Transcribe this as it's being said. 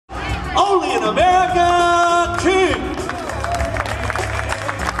only in America, King.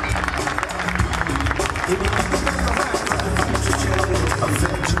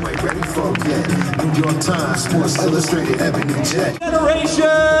 Ready for yet. New York Times, Sports Illustrated, Ebony Jet.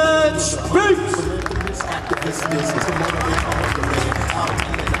 Generation Speaks.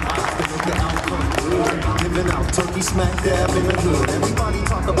 Giving out turkey smack dab in the hood. Everybody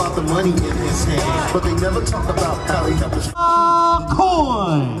talk about the money in his hand, but they never talk about how he helped us.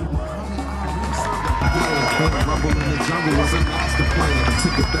 Coyne. Rumble in the jungle was a master plan.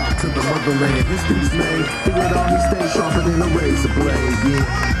 Took it back to the motherland. History's made. Through it all, he stayed sharper than a razor blade. Yeah.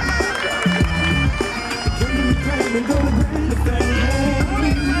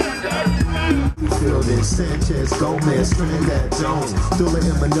 Fielding, Sanchez, Gomez, Trinidad Jones. Dula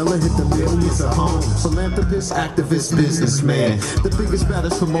in Manila hit the millions of homes. Philanthropist, activist, businessman. The biggest,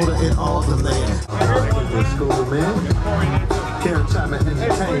 baddest promoter in all the land. School, man. Karen Chapman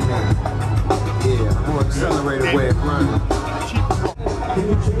Entertainment. Yeah, more accelerated way of learning.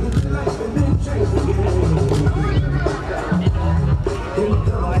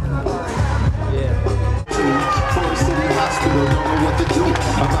 Hospital, don't know what to do.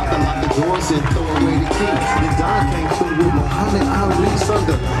 About to lock the doors and throw away the key. Then Don came through with Muhammad Ali's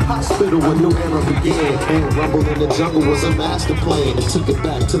under hospital when new era began. And Rumble in the Jungle was a master plan. It took it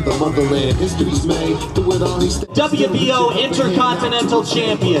back to the motherland. History's made. Through it all, he stayed. WBO Intercontinental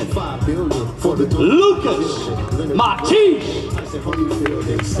Champion Lucas Mattysse.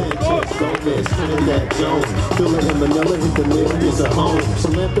 Sanchez, Gomez, Trinidad Jones. Dula in Manila hit the millions of homes.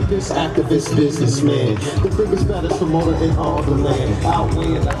 Philanthropist, activist, businessman. The biggest, baddest promoter in all the land.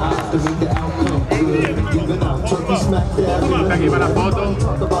 Outweighing the odds to make the outcome good. Giving out turkey smack dab in the hood.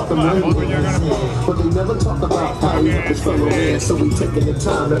 Talk about the money in his hand, but they never talk about how he helped his fellow man. So we taking the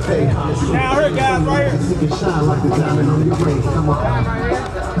time to pay homage. Now here, guys, right here. He can shine like the diamond on your ring. Come on.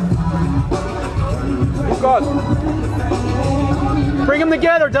 God. Bring them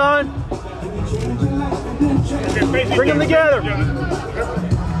together, Don. Bring them together.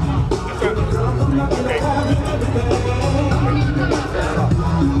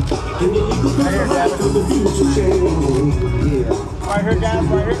 Right here, guys,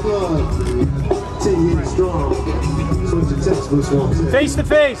 right here. 10 years strong. Face to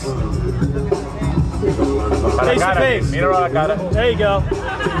face. Face to face. There you go.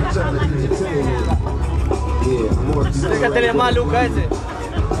 Déjatele más, Luca, ese.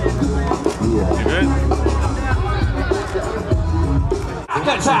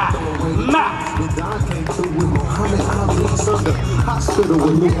 Mack. Hospital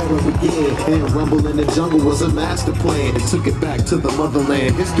when new era began. And Rumble in the Jungle was a master plan. It took it back to the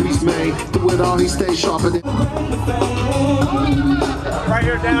motherland. History's made. Through it all, he stayed sharper than. Right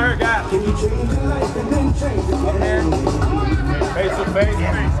here, down here, guys. Up here. Face to face.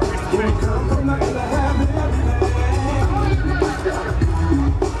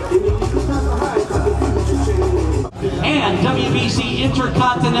 And WBC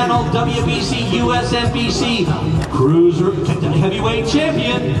Intercontinental, WBC USNBC Cruiser Heavyweight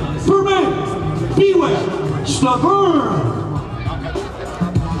Champion, Beware, Stiverne.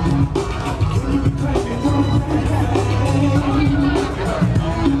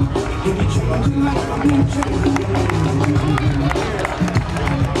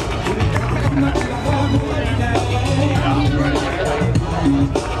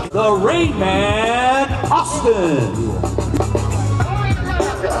 The Rain Man, Austin.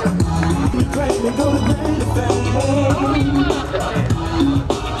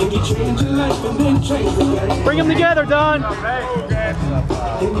 Bring them together, Don. Right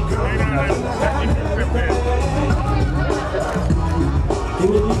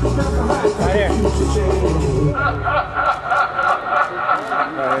here.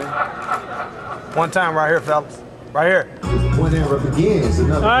 One time right here, fellas. Right here. One era begins.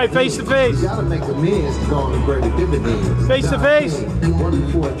 All right, face to face. You gotta make amends to go on the greater dividends. Face to face.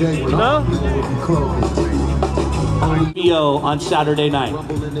 No? Video on Saturday night.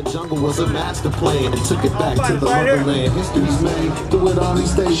 Rumble in the Jungle was a master plan. It took it back to the motherland. History's made. Through it all, he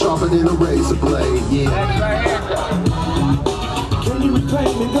stayed sharper than a razor blade. Yeah.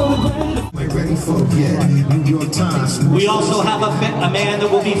 Ready for New York Times. We also have a man that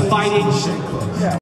will be fighting